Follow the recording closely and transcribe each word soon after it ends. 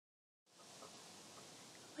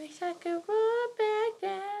Wish I could roll back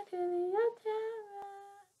down to the old town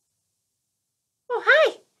road. Oh,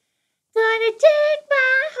 hi! Gonna take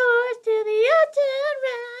my horse to the old town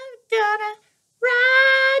road. Gonna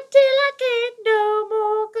ride till I can't no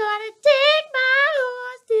more. Gonna take my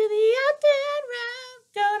horse to the old town road.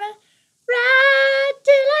 Gonna ride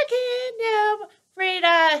till I can't no more.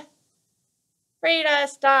 Frida! Frida,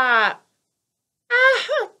 stop!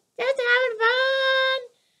 Oh, just having fun!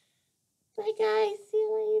 Bye, guys. See you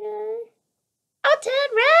later. Old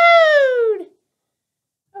Town Road!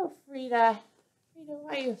 Oh, Frida. Frida,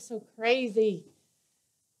 why are you so crazy?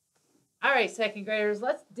 All right, second graders,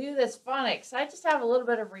 let's do this phonics. I just have a little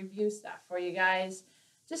bit of review stuff for you guys.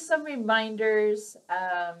 Just some reminders.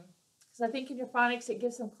 Because I think in your phonics, it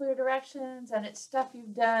gives some clear directions and it's stuff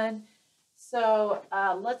you've done. So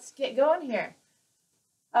let's get going here.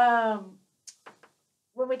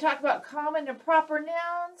 When we talk about common and proper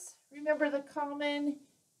nouns, remember the common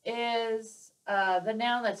is the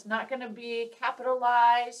noun that's not going to be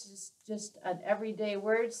capitalized. It's just an everyday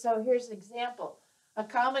word. So here's an example. A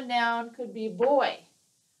common noun could be boy,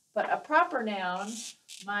 but a proper noun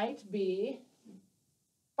might be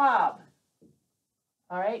Bob.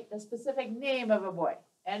 All right, the specific name of a boy,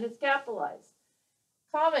 and it's capitalized.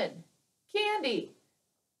 Common, candy.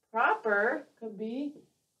 Proper could be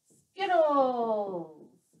Skittles.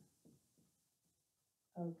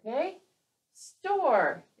 Okay.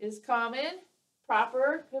 Store is common.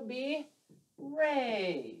 Proper could be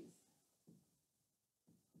Rays.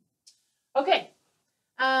 Okay.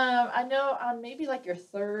 I know on maybe like your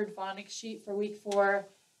third phonics sheet for week 4,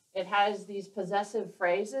 it has these possessive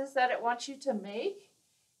phrases that it wants you to make.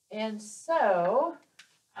 And so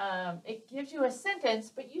it gives you a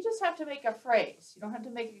sentence, but you just have to make a phrase. You don't have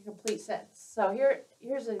to make a complete sentence. So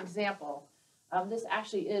here's an example. This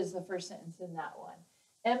actually is the first sentence in that one.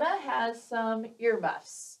 Emma has some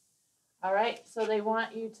earmuffs. All right, so they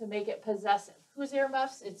want you to make it possessive. Whose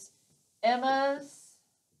earmuffs? It's Emma's,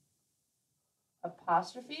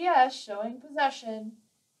 apostrophe S, showing possession.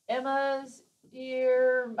 Emma's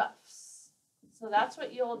earmuffs. So that's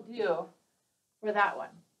what you'll do for that one.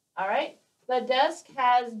 All right, the desk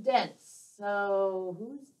has dents. So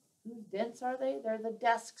whose dents are they? They're the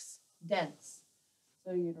desk's dents.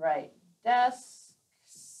 So you'd write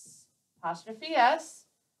desks, apostrophe S,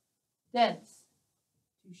 dents,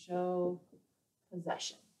 to show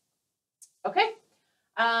possession. Okay,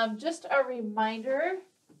 just a reminder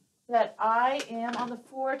that I am on the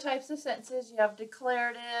 4 types of sentences. You have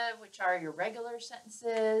declarative, which are your regular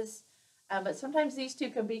sentences, but sometimes these two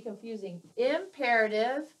can be confusing.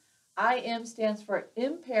 Imperative, IM stands for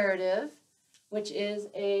imperative, which is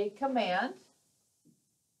a command.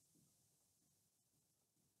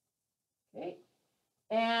 Okay.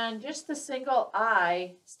 And just the single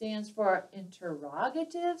I stands for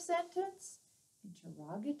interrogative sentence.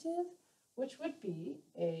 Interrogative, which would be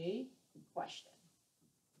a question.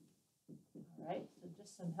 All right, so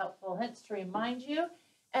just some helpful hints to remind you.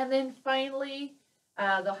 And then finally,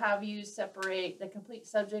 they'll have you separate the complete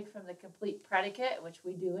subject from the complete predicate, which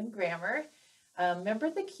we do in grammar. Remember,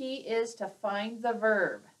 the key is to find the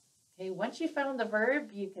verb. Okay, once you found the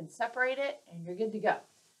verb, you can separate it and you're good to go.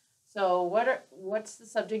 So what's the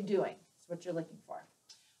subject doing? That's what you're looking for.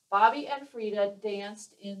 Bobby and Frida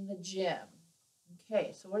danced in the gym.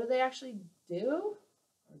 Okay, so what do they actually do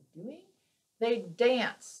or doing? They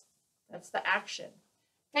dance. That's the action.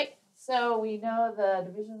 Okay, so we know the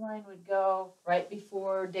division line would go right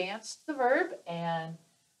before danced, the verb, and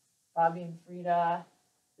Bobby and Frida,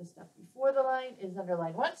 the stuff before the line is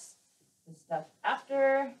underlined once. The stuff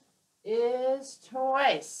after is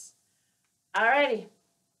twice. Alrighty.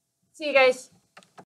 See you guys.